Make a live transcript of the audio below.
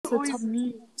it's always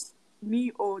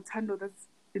me or Tando that's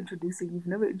introducing. You've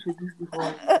never introduced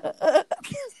before. But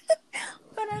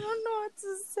I don't know what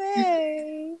to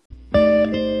say.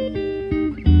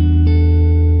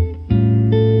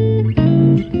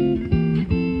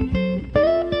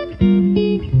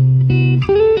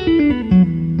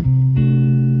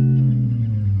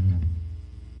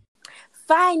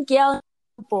 Fine girl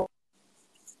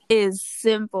is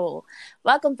simple.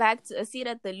 Welcome back to A Seat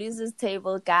at the Losers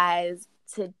Table, guys.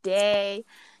 Today,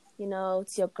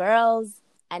 it's your girls,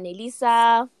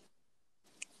 Annelisa.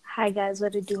 Hi guys,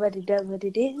 what it do, what it does, what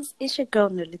it is. It's your girl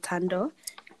Nolitando.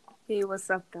 Hey, what's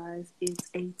up, guys? It's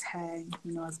A-Tang.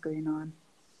 You know what's going on.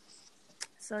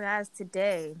 So, guys,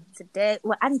 today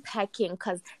we're unpacking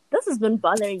because this has been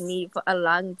bothering me for a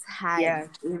long time. Yeah,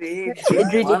 it is.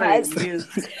 It really has. You.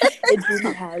 It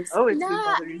really has. Oh, it's been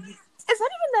bothering you. It's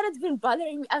not even that it's been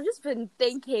bothering me. I've just been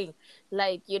thinking,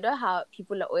 how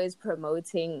people are always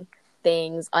promoting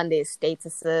things on their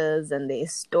statuses and their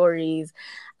stories.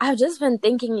 I've just been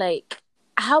thinking,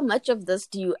 how much of this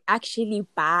do you actually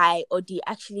buy or do you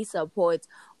actually support?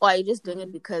 Or are you just doing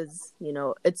it because,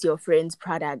 it's your friend's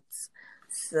products?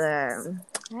 So,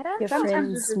 I don't Your know.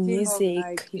 friend's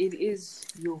music. It is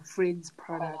your friend's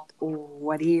product or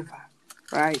whatever,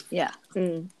 right? Yeah.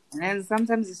 And then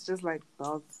sometimes it's just like,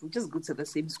 dog, we just go to the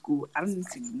same school. I don't need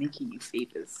to be making you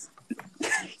favors.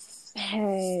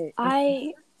 Hey,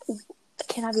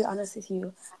 can I be honest with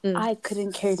you? I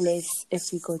couldn't care less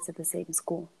if we go to the same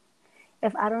school.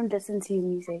 If I don't listen to your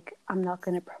music, I'm not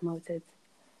going to promote it.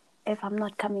 If I'm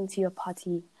not coming to your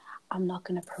party, I'm not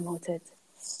going to promote it.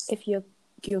 If your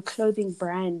clothing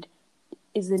brand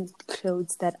isn't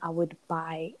clothes that I would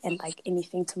buy and like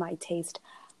anything to my taste,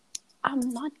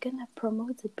 I'm not going to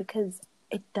promote it because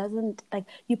it doesn't,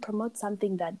 you promote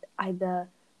something that either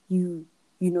you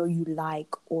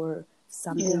like or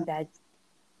something that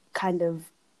kind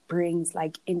of brings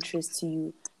interest to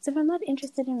you. So if I'm not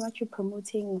interested in what you're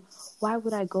promoting, why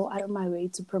would I go out of my way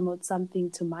to promote something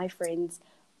to my friends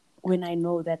when I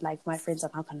know that my friends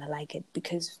are not going to like it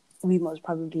because we most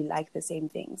probably like the same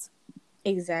things?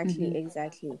 Exactly.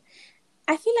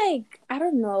 I feel I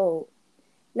don't know.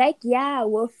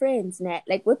 We're friends now.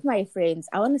 With my friends,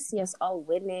 I want to see us all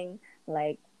winning.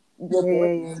 We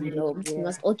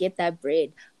must all get that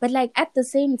bread. But at the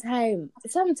same time,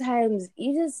 sometimes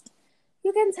you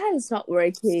can tell it's not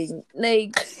working. For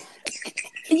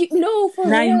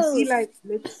now real. you see,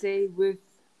 let's say with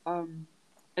a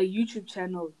YouTube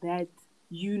channel that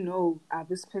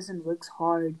this person works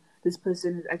hard. This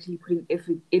person is actually putting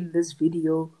effort in this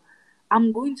video.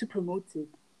 I'm going to promote it.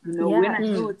 When I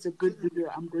know it's a good video,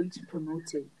 I'm going to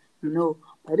promote it.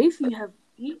 But if you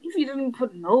didn't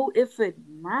put no effort,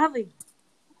 nothing,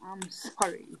 I'm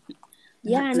sorry.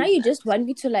 Yeah, now you just want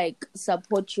me to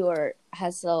support your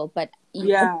hustle, but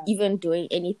not even doing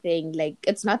anything.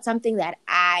 It's not something that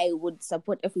I would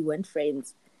support if we weren't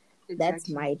friends. Exactly. That's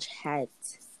my chat.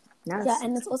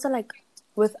 And it's also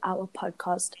with our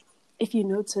podcast, if you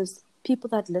notice, people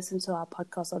that listen to our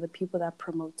podcast are the people that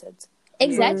promote it.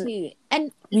 Exactly.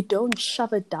 And we don't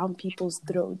shove it down people's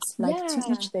throats. To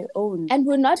each their own. And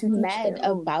we're not mad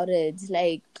about it.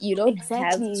 You don't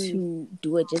have to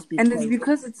do it just because. And it's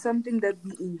because it's something that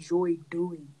we enjoy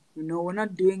doing. We're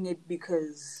not doing it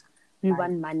because we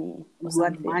want money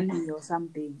or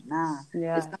something. Nah.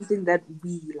 Yeah. It's something that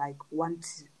we want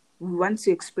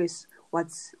to express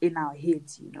what's in our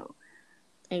heads,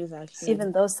 Exactly.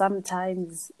 Even though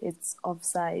sometimes it's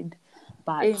offside.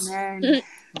 But hey man,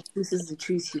 this is the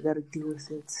truth. You gotta deal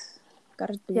with it.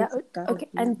 Okay.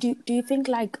 And do you think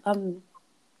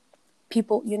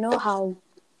people? How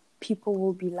people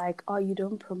will be like, "Oh, you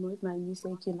don't promote my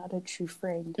music. You're not a true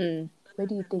friend." Where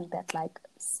do you think that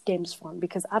stems from?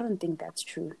 Because I don't think that's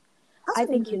true. I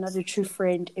think you're not a true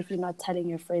friend if you're not telling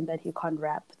your friend that he can't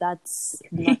rap. That's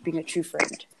not being a true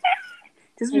friend.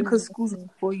 Just because school's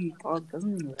for you,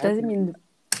 doesn't mean.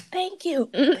 Thank you.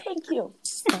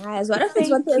 Guys, what if it's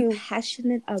what they're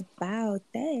passionate about?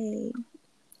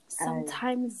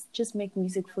 Sometimes just make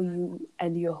music for you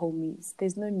and your homies.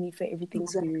 There's no need for everything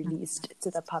to be released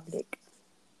to the public.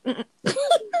 And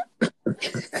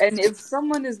if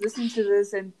someone is listening to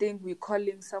this and think we're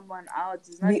calling someone out,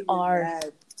 it's not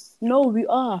bad. No, we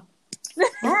are.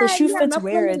 If the shoe fits,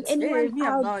 wear it.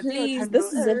 Please,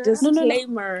 this is a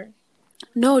disclaimer.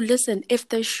 No, listen, if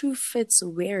the shoe fits,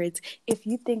 wear it. If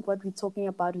you think what we're talking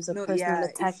about is a personal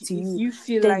attack to you,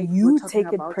 then you take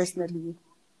it personally.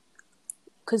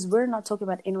 Because we're not talking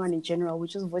about anyone in general, we're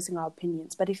just voicing our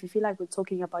opinions. But if you feel like we're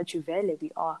talking about you, Vele,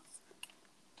 we are.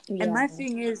 Yeah. And my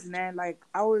thing is, man,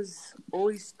 I was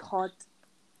always taught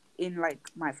in like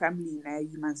my family now,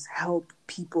 you must help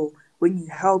people. When you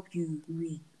help, you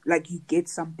get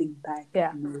something back.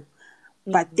 Yeah. You know?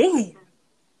 But then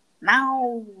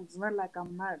now it's not like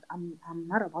I'm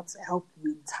not about to help the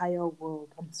entire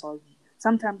world. I'm sorry.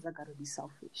 Sometimes I gotta be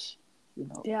selfish. You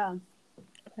know. Yeah.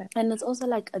 And it's also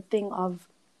like a thing of,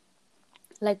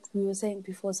 like we were saying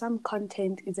before, some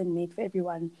content isn't made for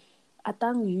everyone. A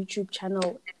Tang YouTube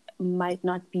channel might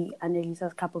not be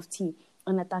Annalisa's cup of tea,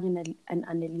 and a Tang and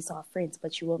Annalisa are friends,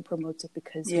 but she won't promote it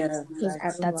because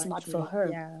that's not for her.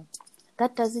 Yeah.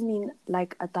 That doesn't mean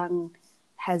like a Tang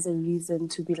has a reason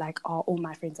to be like, oh, all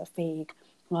my friends are fake,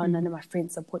 or none of my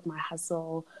friends support my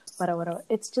hustle, whatever.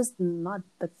 It's just not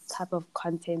the type of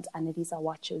content Annalisa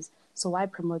watches. So why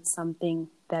promote something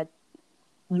that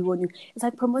you won't? It's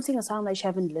like promoting a song that you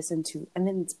haven't listened to, and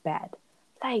then it's bad.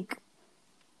 Like,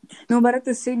 no, but at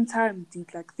the same time,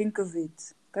 dude, like think of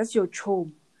it. That's your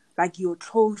chum, like your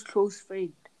close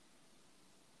friend.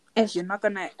 You're not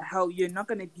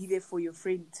gonna be there for your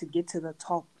friend to get to the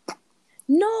top.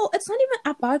 No, it's not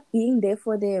even about being there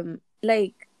for them.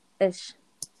 Like, I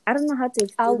don't know how to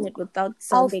explain it without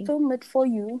sounding. I'll film it for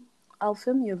you. I'll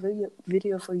film your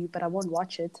video for you, but I won't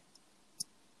watch it.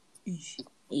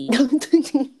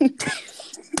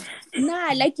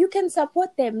 Nah, like you can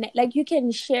support them. Like you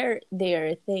can share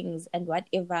their things and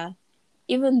whatever,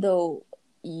 even though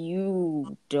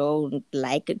you don't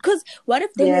like it. Because what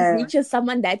if then it reaches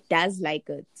someone that does like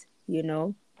it, you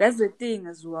know? That's the thing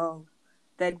as well.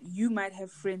 That you might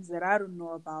have friends that I don't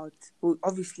know about. Well,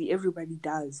 obviously everybody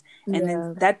does. And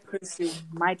then that person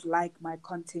might like my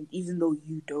content even though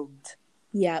you don't.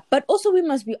 Yeah, but also we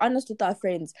must be honest with our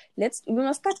friends. We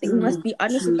must be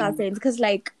honest with our friends. Because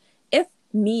like, if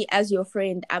me as your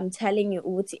friend, I'm telling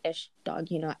you, dog,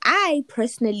 you know, I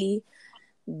personally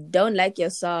don't like your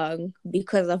song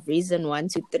because of reason 1,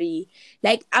 2, 3.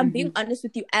 Like, I'm being honest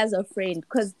with you as a friend,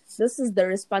 because this is the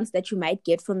response that you might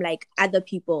get from like other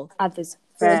people.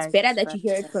 So it's better that you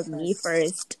hear it from me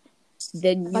first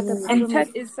than you. And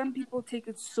that is, some people take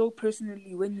it so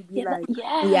personally when you be like,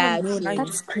 now you're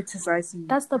just criticizing.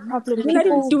 That's the problem. You're not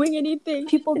even doing anything.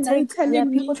 People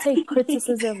take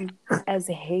criticism as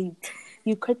hate.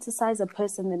 You criticize a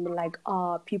person and be like,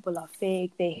 oh, people are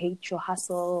fake, they hate your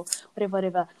hustle,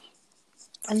 whatever.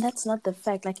 And that's not the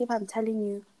fact. Like, if I'm telling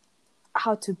you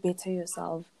how to better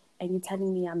yourself and you're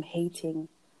telling me I'm hating.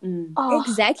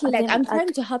 Exactly. Like, I'm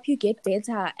trying to help you get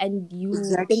better and you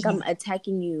think I'm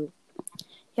attacking you.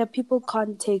 Yeah, people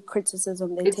can't take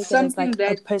criticism. They take it as like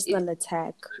a personal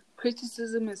attack.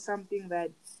 Criticism is something that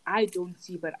I don't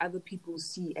see, but other people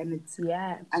see. And it's,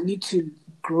 I need to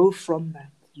grow from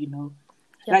that, you know?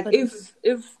 Yeah, like,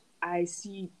 if I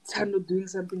see Tando doing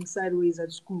something sideways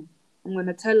at school, I'm going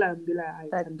to tell her and be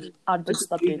like, I'll just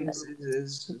stop doing that.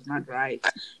 It's not right,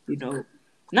 you know?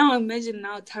 Now imagine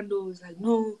Tando is like,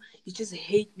 no, you just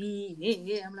hate me.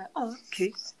 Yeah. I'm like, oh,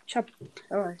 okay, chop.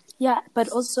 All right. Yeah, but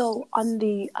also on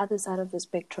the other side of the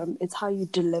spectrum, it's how you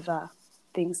deliver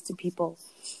things to people.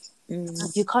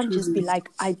 You can't just be like,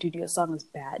 I did your song is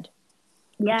bad.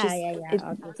 You have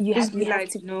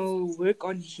to no, work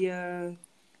on here.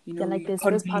 You know, like this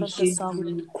part of the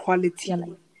song, quality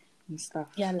and stuff.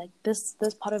 Yeah, like this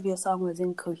part of your song was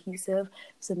incohesive.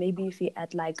 So maybe if you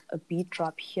add like a beat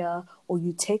drop here, or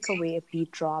you take away a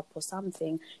beat drop or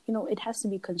something, you know, it has to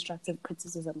be constructive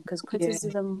criticism. Because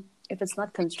criticism, if it's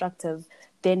not constructive,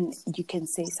 then you can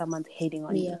say someone's hating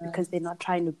on you because they're not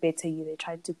trying to better you; they're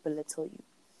trying to belittle you.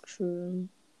 True.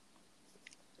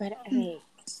 But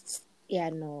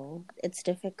no, it's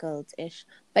difficult-ish.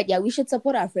 But yeah, we should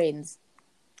support our friends.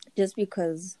 Just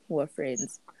because we're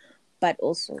friends, but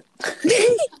also.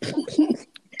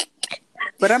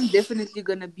 But I'm definitely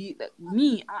gonna be like,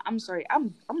 me. I'm sorry.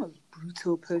 I'm a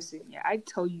brutal person. Yeah, I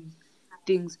tell you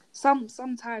things.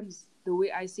 Sometimes the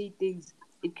way I say things,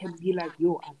 it can be like,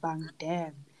 yo, abang,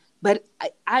 damn. But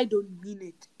I don't mean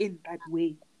it in that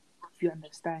way. If you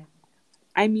understand,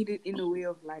 I mean it in a way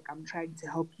of like I'm trying to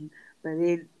help you. But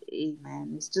then, hey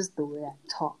man, it's just the way I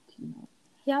talk, you know.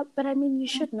 Yeah, but I mean, you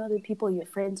should know the people you're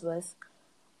friends with.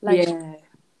 Like,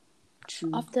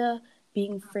 true. After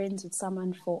being friends with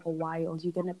someone for a while,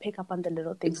 you're going to pick up on the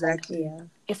little things. Exactly. Like,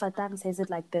 if a Tang says it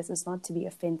like this, it's not to be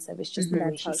offensive. It's just the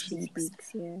way she speaks.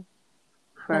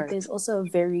 But there's also a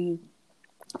very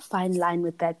fine line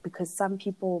with that, because some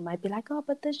people might be like, oh,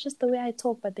 but that's just the way I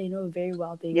talk. But they know very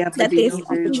well that there's an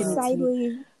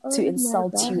opportunity to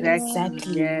insult you.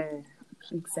 Exactly. Yeah.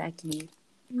 Exactly.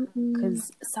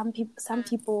 Because some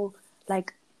people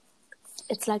like,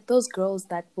 it's like those girls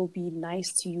that will be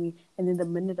nice to you, and then the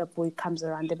minute a boy comes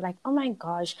around, they're like, oh my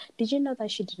gosh, did you know that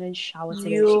she didn't shower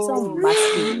today? She's so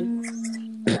musty.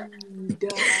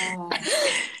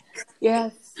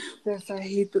 Yes, I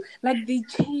hate to. Like, they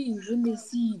change when they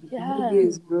see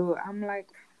niggas, bro. I'm like,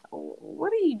 oh,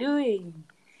 what are you doing?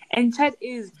 And chat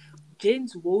is,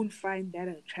 gents won't find that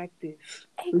attractive.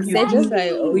 They're just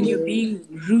like, When you're okay. being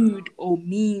rude or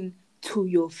mean to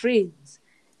your friends,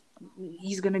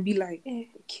 he's gonna be like,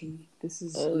 okay, this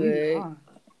is who you Okay. are.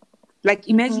 Like,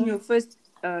 imagine your first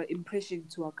impression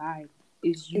to a guy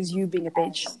is you being a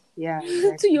bitch. Yeah,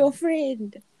 exactly. To your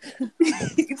friend.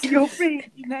 It's your friend.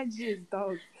 Imagine,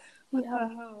 dog. What Yeah.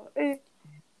 the hell?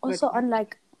 Also, on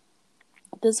like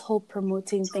this whole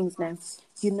promoting things now,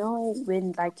 you know,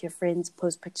 when like your friends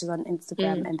post pictures on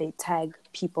Instagram and they tag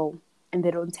people and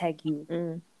they don't tag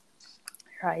you,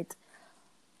 right?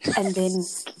 And then,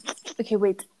 okay,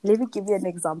 wait, let me give you an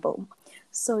example.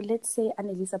 So let's say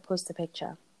Annalisa posts a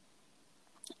picture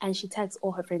and she tags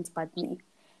all her friends but me.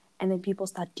 And then people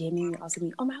start DMing me, asking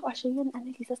me, oh my gosh, are you and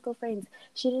Annalisa still friends?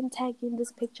 She didn't tag you in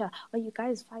this picture. Are you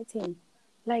guys fighting?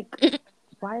 Like,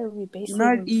 why are we Not basing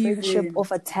friendship even.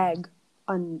 off a tag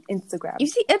on Instagram? You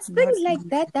see, it's Not things like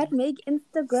even. that make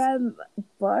Instagram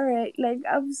boring. Like,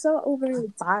 I'm so over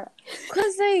it.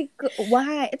 Because, like,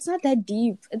 why? It's not that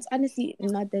deep. It's honestly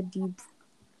not that deep.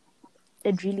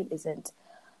 It really isn't.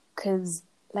 Because,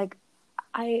 like,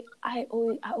 I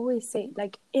always say,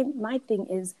 like, my thing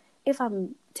is, if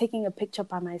I'm taking a picture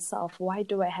by myself, why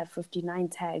do I have 59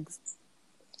 tags?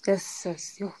 Yes,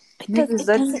 yes. Yo. It Niggas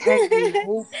that doesn't. tag the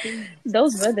whole thing.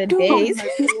 Those were the Dude, days.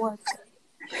 Like, what?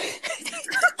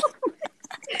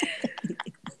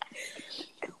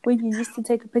 When you used to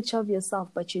take a picture of yourself,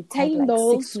 but you tag like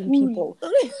Hello, 16 school. people.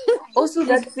 Also,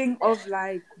 that thing of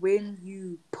like when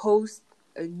you post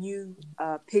a new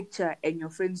picture and your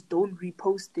friends don't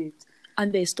repost it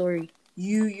On their story.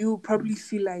 you probably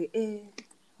feel like,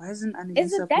 why isn't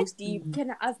Is it Annalisa that posting? deep?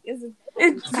 Can I ask? Is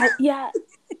it? But yeah,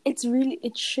 it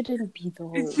shouldn't be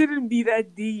though. It shouldn't be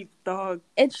that deep, dog.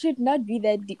 It should not be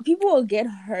that deep. People will get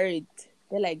hurt.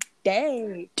 They're like,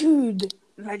 dang. Dude.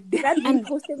 Like Not that.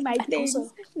 reposting my and things.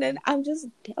 also- Then I'm just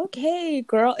okay,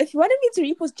 girl. If you wanted me to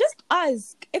repost, just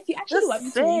ask. If you actually Just want me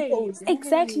to say, repost,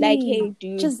 Exactly. like, hey,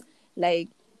 dude, Just like,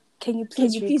 can you can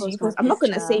please you please repost my repost? I'm not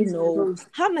gonna picture? say Please no. repost.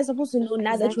 How am I supposed to know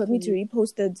now that you want me to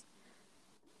repost it?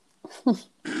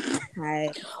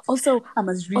 Hi. Also, I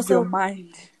must read your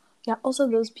mind. Yeah, also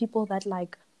those people that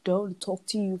like don't talk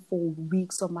to you for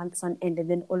weeks or months on end, and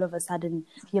then all of a sudden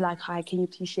you're like, "Hi, can you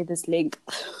please share this link?"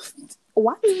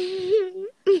 What?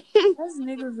 That's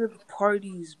niggas with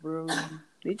parties, bro.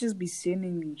 They just be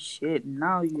sending me shit.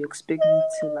 Now you expect me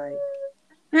to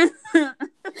like.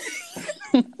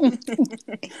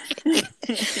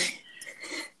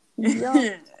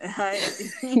 Yeah.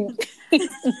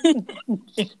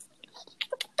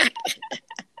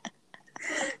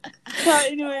 So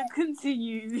anyway,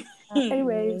 continue.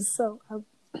 Anyway, so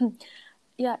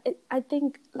yeah, I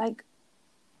think like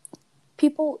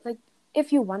people like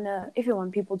if you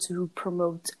want people to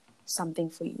promote something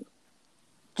for you,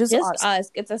 just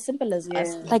ask. It's as simple as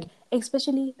asking. Like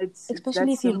especially It's if that you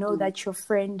know simple. that your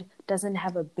friend doesn't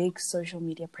have a big social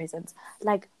media presence.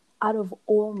 Like out of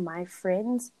all my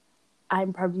friends,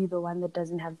 I'm probably the one that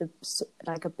doesn't have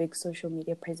a big social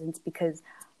media presence because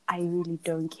I really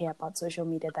don't care about social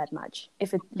media that much.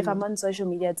 If I'm on social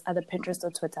media, it's either Pinterest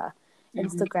or Twitter.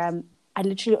 Instagram, I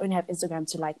literally only have Instagram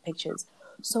to like pictures.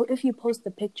 So if you post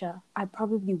the picture, I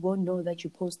probably won't know that you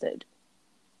posted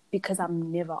because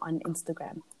I'm never on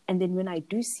Instagram. And then when I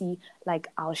do see, like,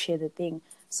 I'll share the thing.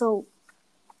 So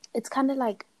it's kind of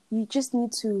like you just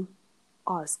need to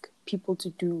ask people to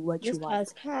do what Just you want.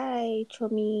 ask, hi,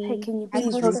 Chomi. Hey, can you I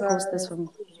please posted repost this for me?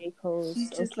 Repost. You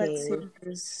just like say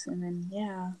this and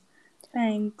then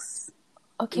thanks.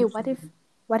 Okay,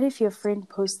 what if your friend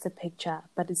posts a picture,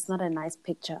 but it's not a nice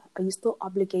picture? Are you still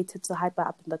obligated to hype her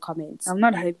up in the comments? I'm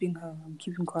not hyping her. I'm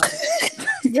keeping quiet.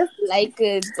 Just like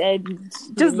it and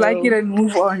Just like it and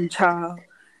move on, child.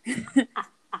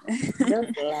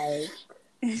 just like.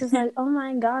 She's like, oh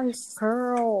my gosh,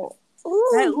 girl.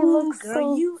 Ooh, Like, you look girl,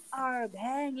 so... you are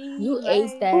banging. You like,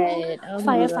 ate that. Oh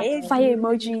Fire, my fire, god. fire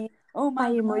emoji. Oh my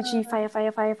Fire god. emoji, fire,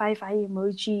 fire, fire, fire, fire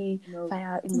emoji. No.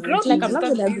 Fire Girls emoji. Like, need I'm to not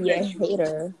stop gonna doing be a that shit.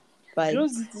 hater, but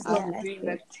Girls need to stop Yeah. doing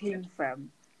that thing,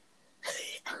 fam.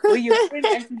 Where your friend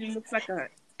actually looks like an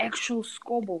actual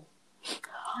scoreboard.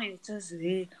 It's just,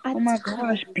 oh my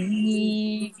gosh,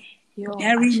 B. Yo,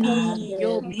 Marry chill on me.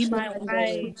 Yo, them. be my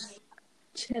wife.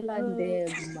 Chill on them.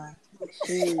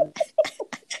 Shoot.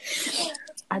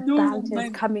 Adult is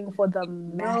man. coming for the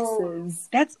No, masses.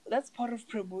 that's part of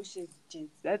promotion,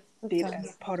 gents. That's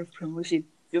part of promotion.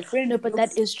 Your friend No, but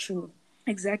looks that is true.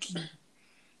 exactly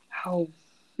how.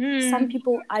 Some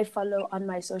people I follow on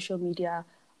my social media,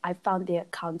 I found their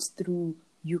accounts through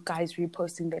you guys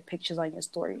reposting their pictures on your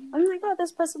story. I'm like, oh,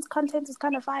 this person's content is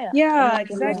kind of fire. Yeah, I'm not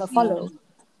giving them a exactly. follow.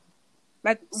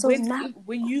 Like So now,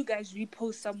 when you guys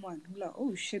repost someone, you're like,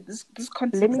 oh shit, this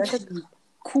content let me is check. actually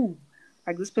cool.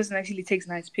 Like this person actually takes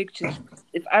nice pictures.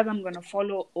 If either I'm gonna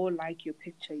follow or like your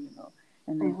picture,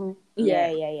 and then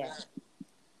Yeah.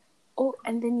 Oh,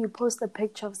 and then you post a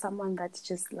picture of someone that's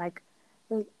just like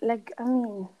I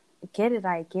mean, get it,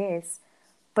 I guess.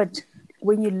 But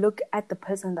when you look at the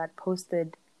person that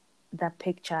posted that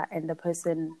picture and the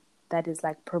person that is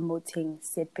like promoting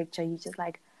said picture, you just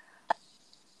like,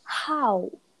 how?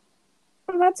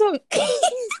 That's all.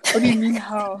 What do you mean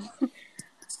how?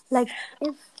 Like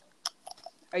if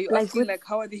Are you like asking with like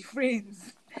how are they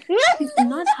friends?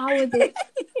 not how are they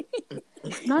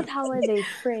not how are they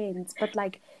friends, but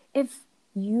like if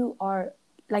you are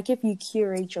like if you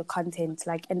curate your content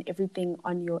like and everything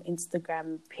on your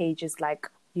Instagram page is like,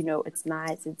 it's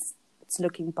nice, it's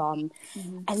looking bomb,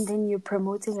 and then you're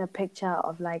promoting a picture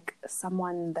of like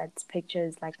someone that's picture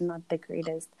is like not the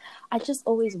greatest. I just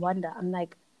always wonder, I'm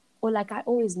like, or like I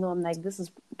always know, I'm like, this is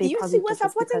they You probably see, we're did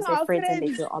this supporting because they're our friends and they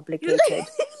friends. feel obligated.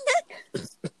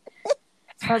 It's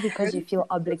probably because you feel This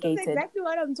is obligated. exactly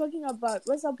what I'm talking about.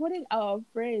 We're supporting our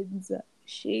friends.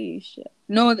 Sheesh.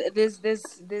 No, there's a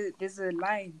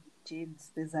line,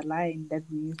 James. There's a line that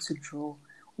we need to draw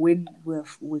when we're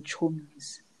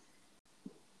homies.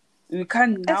 We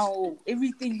can't now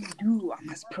everything you do. I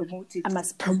must promote it. I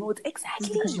must promote Just because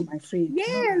exactly. you're my friend.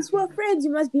 Yes, we're friends.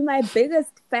 You must be my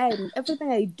biggest fan.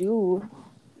 Everything I do,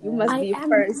 you must be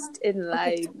first in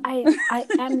line. I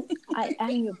am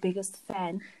your biggest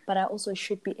fan, but I also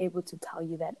should be able to tell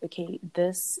you that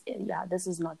this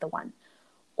is not the one,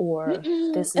 or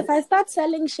this is. If I start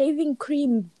selling shaving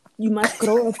cream, you must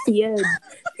grow a beard.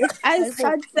 If I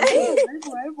start selling,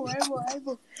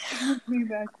 Me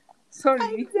back.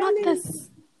 Sorry.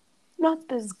 Not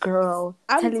this girl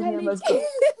I'm telling me I telling must go. you.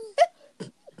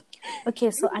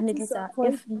 Okay, so Annalisa,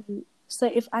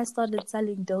 if I started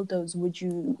selling dildos, would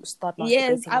you start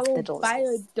Yes, masturbating I off the will dildos? buy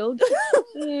a dildo.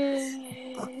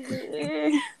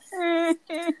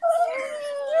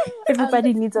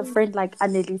 Everybody needs a friend like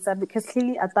Annalisa because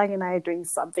clearly Atang and I are doing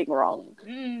something wrong.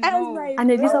 As my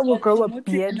Annalisa friend, will grow a promote it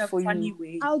beard in a for funny you.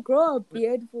 way. I'll grow a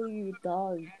beard for you,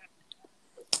 dog.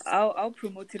 I'll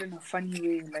promote it in a funny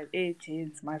way. Like, hey,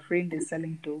 James, my friend is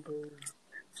selling dildos.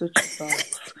 Sort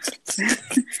yourself.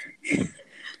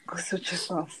 Go sort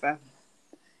yourself, fam.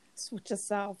 Switch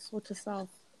yourself.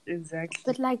 Exactly.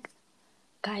 But like,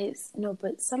 guys, no,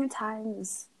 but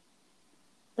sometimes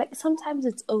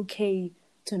it's okay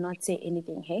to not say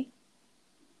anything, hey?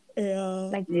 Yeah.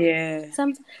 Like, Yeah.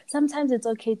 sometimes it's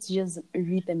okay to just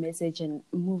read the message and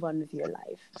move on with your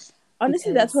life.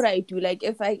 Honestly, that's what I do. Like,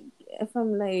 if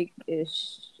I'm like,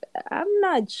 I'm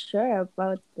not sure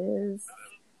about this.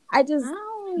 I just,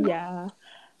 yeah.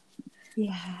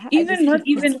 Even not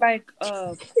even like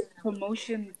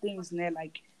promotion things,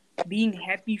 like being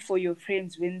happy for your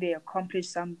friends when they accomplish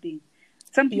something.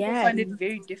 Some people find it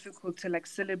very difficult to like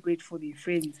celebrate for their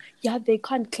friends. Yeah, they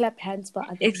can't clap hands for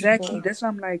other Exactly. people. That's why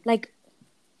I'm like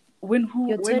when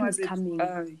when was was it? Coming.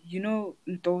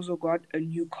 Ndozo got a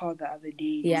new car the other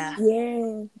day. Yeah.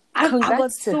 I got to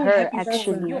so her happy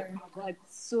actually. For her. I got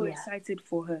so excited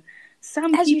for her.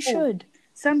 You should.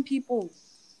 Some people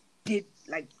did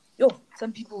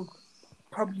some people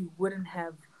probably wouldn't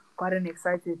have gotten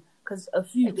excited because a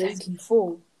few days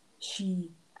before she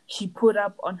put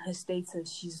up on her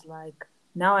status, she's like,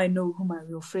 now I know who my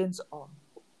real friends are,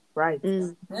 right?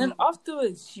 And then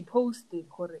afterwards she posted,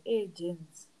 hey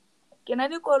James, I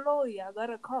got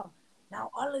a car. Now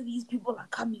all of these people are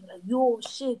coming like, yo,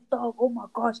 shit, dog, oh my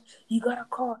gosh, you got a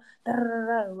car. Da, da, da,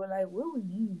 da. We're like, what do you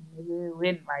mean?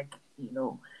 When like,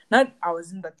 not I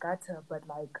was in the gutter, but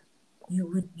like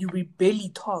you would barely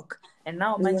talk, and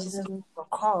now Manchester a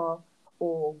car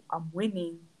or I'm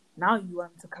winning. Now you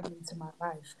want to come into my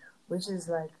life, which is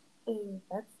like, hey,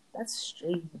 that's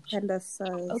strange. And that's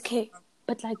okay,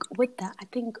 but like with that, I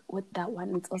think with that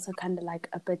one, it's also kind of like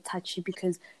a bit touchy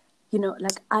because,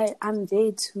 like I'm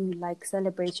there to like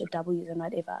celebrate your W's and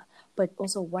whatever, but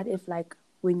also what if like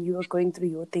when you were going through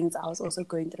your things, I was also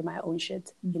going through my own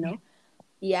shit,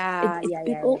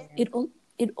 It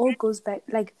all goes back.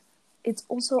 Like, it's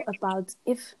also about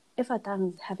if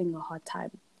Atang is having a hard time,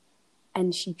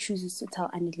 and she chooses to tell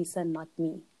Annalisa, not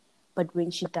me. But when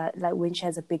she does, like when she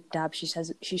has a big dub, she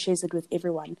shares it with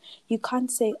everyone. You can't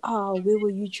say, where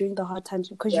were you during the hard times?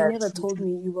 Because you never told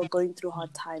me you were going through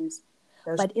hard times.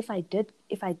 But if I did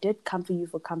come for you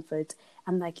for comfort,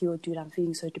 I'm like, yo, dude, I'm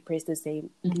feeling so depressed these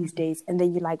days. And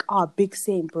then you're like, big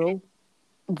same, bro.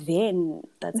 then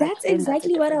That's then that's a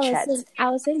exactly what I different was chat. saying. I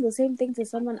was saying the same thing to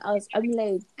someone else. I'm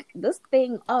like, this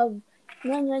thing of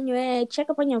check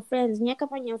up on your friends, check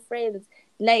up on your friends.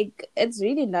 Like, it's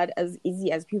really not as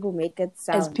easy as people make it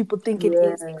As sound. people think it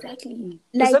is. Exactly.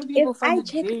 Because Like, some if people find I it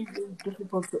check, very, very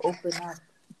difficult to open up.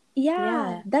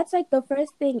 yeah, that's like the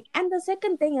first thing. And the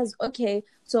second thing is, okay,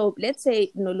 so let's say,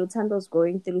 Lutando's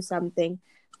going through something.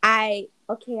 I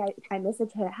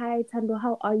message her, hi, Tando,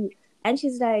 how are you? And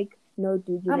she's like, no,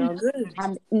 dude, I'm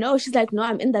good. she's like, no,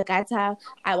 I'm in the gutter.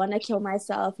 I want to kill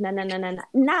myself. Nah, nah, nah, nah, nah.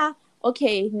 Nah,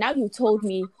 okay, now you told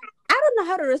me. I don't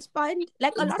know how to respond.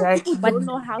 Like, a lot of people Exactly. don't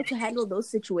know how to handle those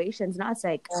situations. Now it's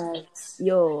like, Yes.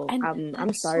 yo, And I'm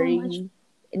that's so much. sorry.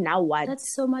 Now what?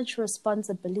 That's so much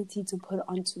responsibility to put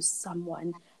onto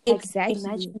someone. Like, Exactly.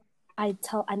 imagine I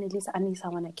tell Annalisa, I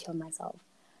want to kill myself.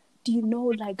 Do you know,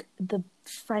 like, the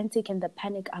frantic and the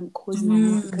panic I'm causing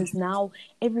you? Because now,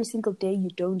 every single day you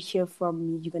don't hear from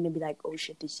me, you're going to be like, oh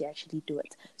shit, did she actually do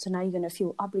it? So now you're going to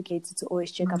feel obligated to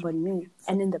always check up on me.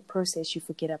 And in the process, you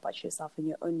forget about yourself and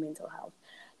your own mental health.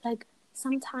 Like,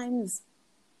 sometimes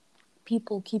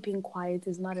people keeping quiet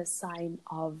is not a sign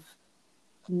of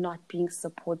not being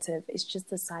supportive. It's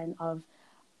just a sign of,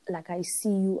 like, I see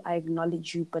you, I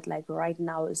acknowledge you, but like right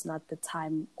now is not the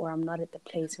time, or I'm not at the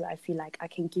place where I feel like I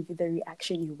can give you the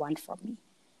reaction you want from me.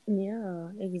 Yeah,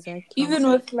 exactly. Even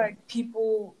with like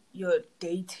people you're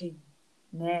dating,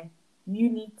 nah, you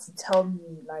need to tell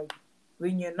me, like,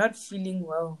 when you're not feeling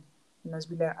well, you must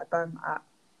be like,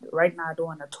 right now I don't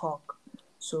want to talk,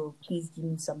 so please give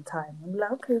me some time. I'm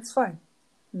like, okay, it's fine,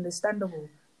 understandable.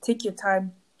 Take your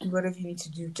time, do whatever you need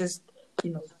to do. Just,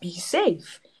 be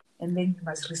safe, and then you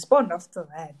must respond after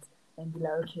that and be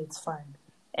like, okay, it's fine.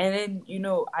 And then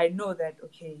I know that,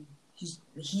 okay,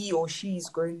 he or she is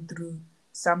going through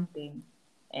something,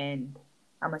 and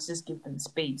I must just give them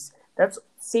space. That's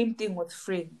same thing with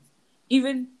friends.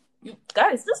 Even you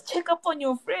guys, just check up on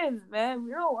your friends, man.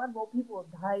 We don't want more people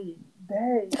dying.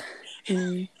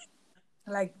 Dang.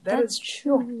 Like That's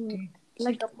true. dude.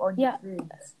 Like, Check up on yeah, your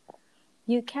friends.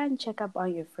 you can check up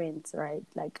on your friends, right?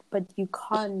 Like, but you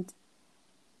can't,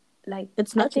 like,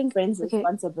 It's I not your think, friend's okay,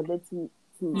 responsibility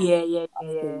to Yeah.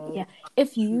 yeah,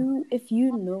 if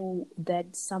you know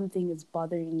that something is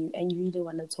bothering you and you really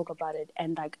want to talk about it,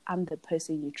 and like I'm the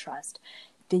person you trust,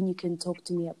 then you can talk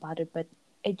to me about it. But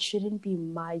it shouldn't be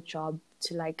my job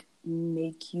to like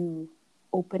make you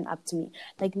open up to me.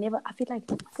 Like, never. I feel like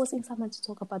forcing someone to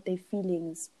talk about their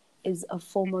feelings is a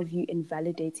form of you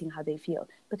invalidating how they feel.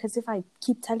 Because if I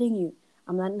keep telling you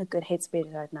I'm not in a good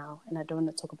headspace right now and I don't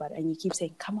want to talk about it, and you keep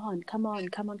saying, come on, like, you're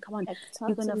talk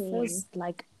to gonna me. force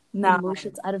like Nah.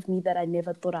 emotions out of me that I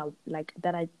never thought I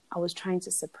was trying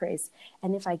to suppress.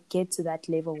 And if I get to that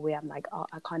level where I'm like, oh,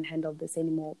 I can't handle this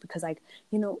anymore, because like,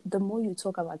 the more you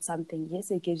talk about something, yes,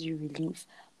 it gives you relief,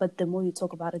 but the more you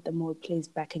talk about it, the more it plays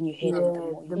back in your head, and the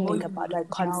more The you more think you about it like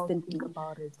now constantly. think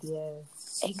about it, yeah.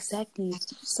 Exactly.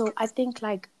 So I think,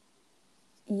 like,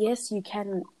 yes, you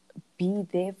can be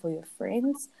there for your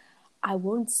friends. I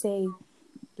won't say,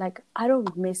 like, I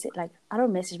don't message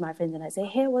my friends and I say,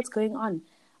 hey, what's going on?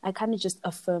 I kind of just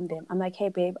affirm them. I'm like, hey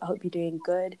babe, I hope you're doing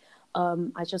good.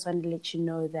 I just wanted to let you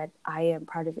know that I am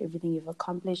proud of everything you've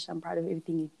accomplished. I'm proud of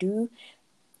everything you do.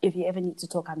 If you ever need to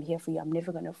talk, I'm here for you. I'm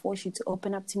never going to force you to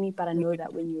open up to me, but I know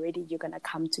that when you're ready, you're going to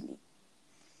come to me.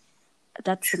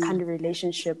 That's True. the kind of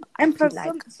relationship And I feel plus,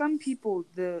 like. some people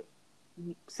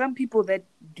that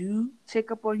do check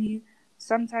up on you,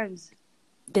 sometimes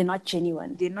They're not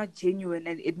genuine. they're not genuine,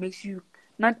 and it makes you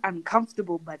not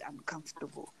uncomfortable but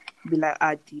uncomfortable. Be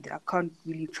like, dude, I can't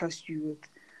really trust you with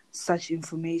such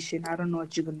information. I don't know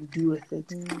what you're gonna do with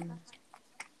it.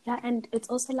 Yeah, and it's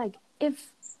also like,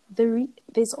 if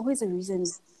there's always a reason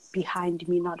behind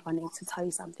me not wanting to tell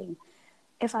you something.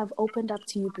 If I've opened up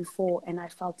to you before and I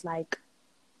felt like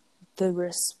the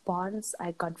response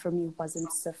I got from you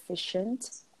wasn't sufficient,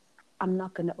 I'm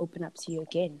not going to open up to you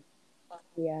again.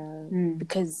 Yeah.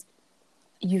 Because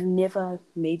you've never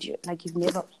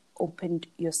opened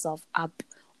yourself up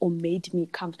or made me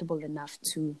comfortable enough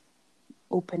to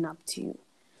open up to you.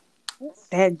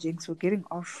 Damn, Jinx, we're getting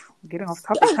off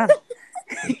topic, huh?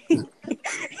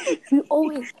 We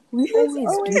always do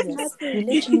this. We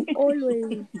literally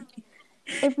always.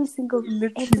 every single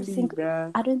Literally,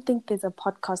 bruh. I don't think there's a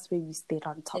podcast where we stayed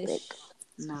on topic.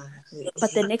 Nah.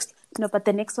 But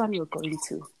the next one we're going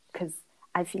to, because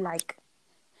I feel like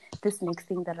this next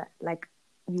thing that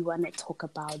we want to talk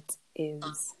about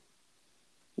is,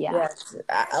 Yes,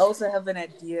 I also have an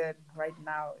idea right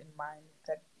now in mind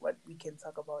that what we can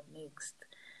talk about next.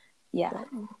 yeah.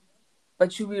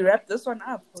 But should we wrap this one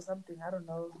up or something? I don't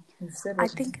know. You said I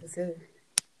what you think need to say.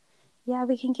 Yeah,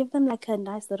 we can give them like a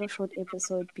nice little short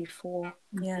episode before,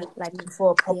 like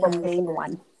before a proper the main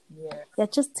one. Yeah. Yeah,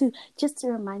 just to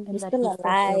remind them We're that still we're still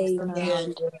alive.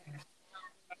 around.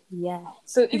 Yeah.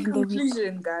 So in Even though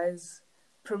conclusion, guys,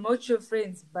 promote your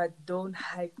friends, but don't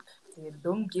hype them.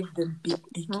 Don't give them big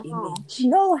dick image.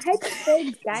 No, hype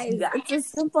friends, guys. Yeah. It's as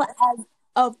simple as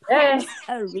a Eh. post,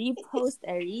 a repost,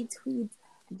 a retweet.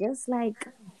 Just like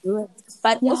do it.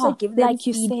 But yeah, also give them like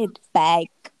you said. feedback.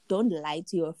 Don't lie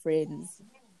to your friends.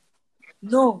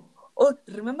 No. Oh,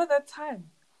 remember that time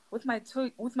with my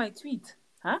tweet?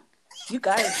 Huh? You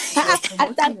guys were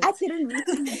promoting I it. didn't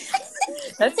retweet.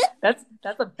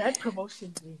 That's a bad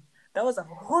promotion, man. That was a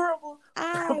horrible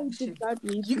I promotion. did not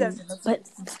retweet. You guys are not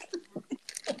supposed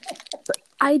to.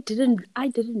 I didn't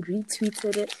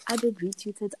retweet it. I did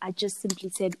retweet it. I just simply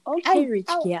said, okay, Rich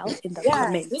Gal in the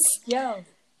comments. Yeah.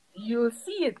 You'll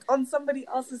see it on somebody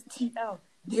else's TL.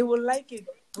 They will like it.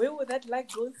 Where will that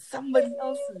like go? Somebody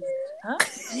else's. Huh?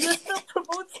 You're still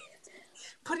promoting,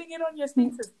 putting it on your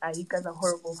status. You guys are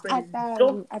horrible friends.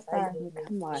 Don't.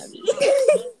 Come on.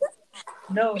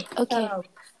 No. Okay.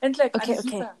 And like,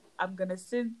 Okay. I'm gonna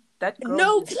send that girl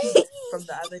No, the tweet from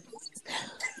the other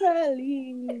day.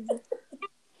 please.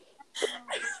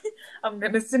 I'm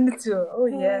gonna send it to her. Oh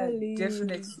yeah, Please.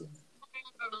 definitely.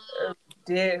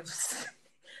 Devs.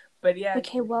 But yeah.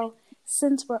 Okay, well,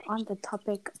 since we're on the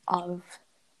topic of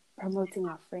promoting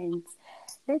our friends,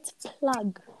 let's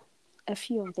plug a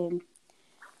few of them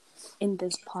in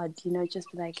this pod. Just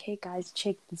be like, hey guys,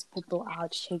 check these people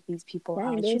out. Check these people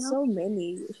out. There's so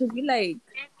many. Should we like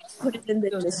put it in the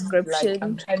description? Like,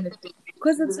 I'm trying to think.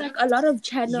 Because it's like a lot of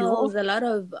channels, a lot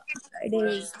of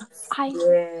ideas.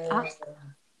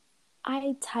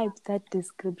 I typed that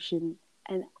description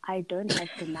and I don't have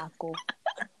the knuckle.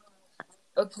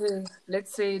 Okay,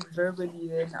 let's say it verbally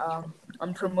then.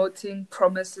 I'm promoting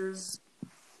Promises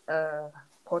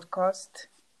podcast.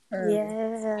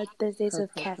 Yeah, Thursdays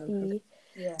with Kathy.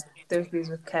 Yeah, Thursdays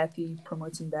with Kathy,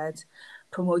 promoting that.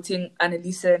 Promoting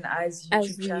Annalisa and I's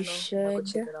YouTube channel. Should.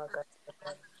 Check it out, guys.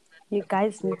 You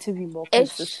guys need to be more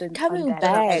It's consistent coming on that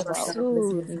back as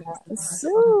well.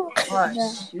 soon.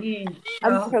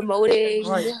 I'm Oh, promoting.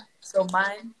 so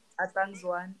mine, Atang's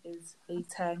one is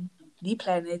A-Tang, The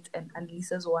Planet, and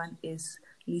Annalisa's one is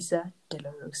Lisa De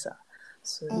La Rosa.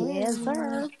 So Yes,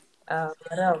 sir.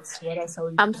 what else? What else are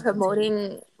we I'm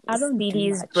promoting do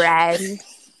Speedy's much. brand,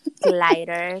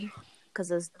 Glider, because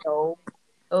it's dope.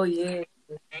 Oh yeah.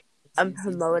 I'm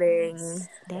promoting.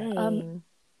 Dang.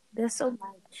 There's so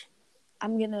much.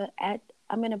 I'm gonna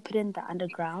put in the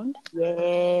underground.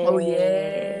 Yeah. Oh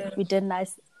yeah. We did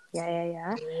nice.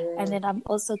 Yeah. And then I'm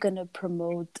also gonna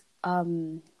promote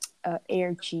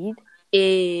Air G.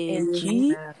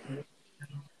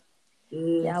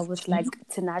 Yeah, with like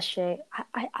Tinashe.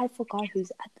 I forgot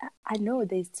who's. I know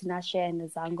there's Tinashe and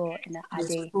Zango and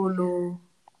Ade. Klolo.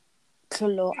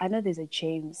 I know there's a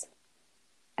James.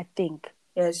 I think.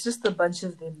 Yeah, it's just a bunch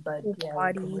of them, but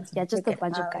yeah, just a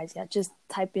bunch of guys. Yeah, just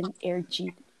type in Air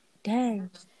G. Dang.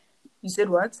 You said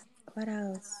what? What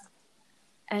else?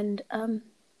 And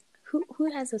who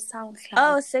has a SoundCloud?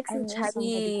 Oh, Sexy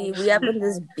Chubby. We up in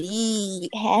this beat.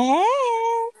 Hey.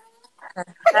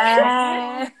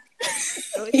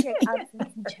 Go check out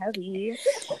Sexy Chubby.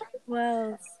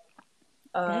 Well,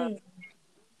 dang.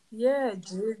 Yeah,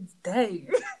 dude, dang.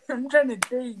 I'm trying to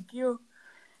think, yo.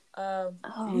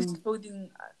 Who's clothing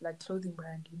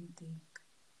brand? Let me think.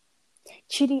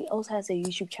 Chidi also has a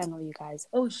YouTube channel, you guys.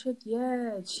 Oh shit,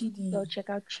 yeah, Chidi. Go check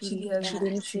out Chidi.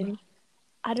 Chidi.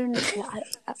 I don't know.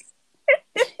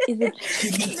 Is it?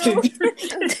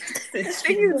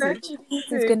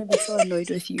 He's gonna be so annoyed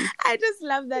with you. I just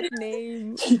love that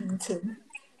name.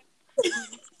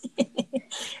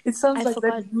 It sounds like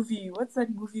that movie. What's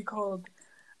that movie called?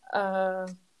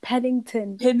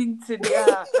 Paddington.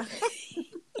 Yeah.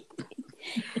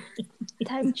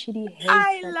 Time Chidi hates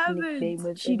I that love nickname it.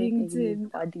 with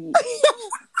Chidington. Body.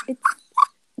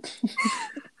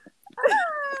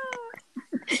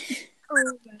 Oh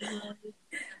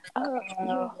my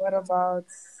god. What about?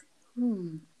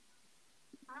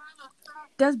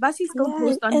 Does Bassie still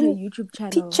post on her YouTube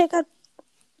channel? Check out.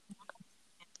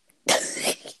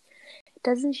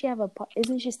 Doesn't she have a?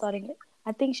 Isn't she starting it?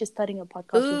 I think she's starting a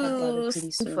podcast with her brother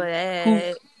pretty soon. For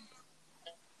that.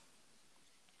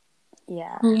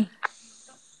 Yeah. Who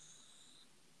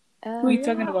are you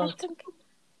talking about?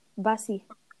 Bassie.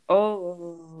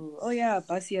 Oh yeah,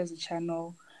 Bassie has a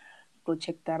channel. Go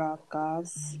check that out,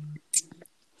 guys.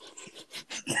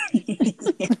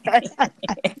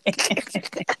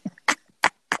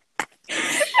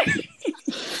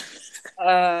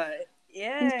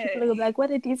 Yeah. I'm like,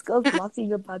 what are these girls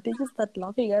laughing about? They just start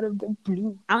laughing out of the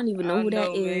blue. I don't even know who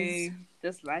that is. Man.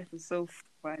 This life is so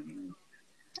funny.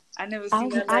 I never seen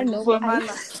that I life know. before in my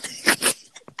life.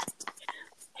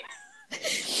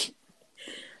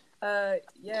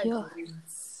 Yeah. Yeah.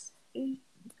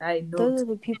 I know. Those are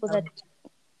the people that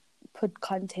put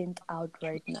content out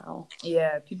right now.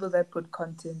 Yeah, people that put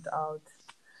content out.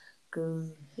 Cause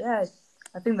yeah,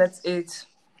 I think that's it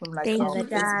from like Thank our you,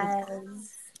 That's it. guys.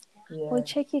 yeah. We'll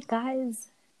check you guys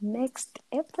next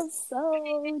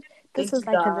episode. This Thank was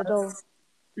you like a guys.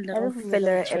 little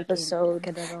Filler check-in. episode.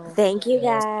 Like a little, Thank you,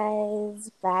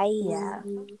 guys. Bye. yeah.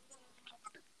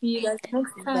 See you guys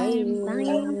next time. Bye,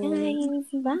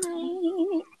 Bye.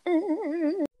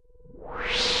 guys. Bye.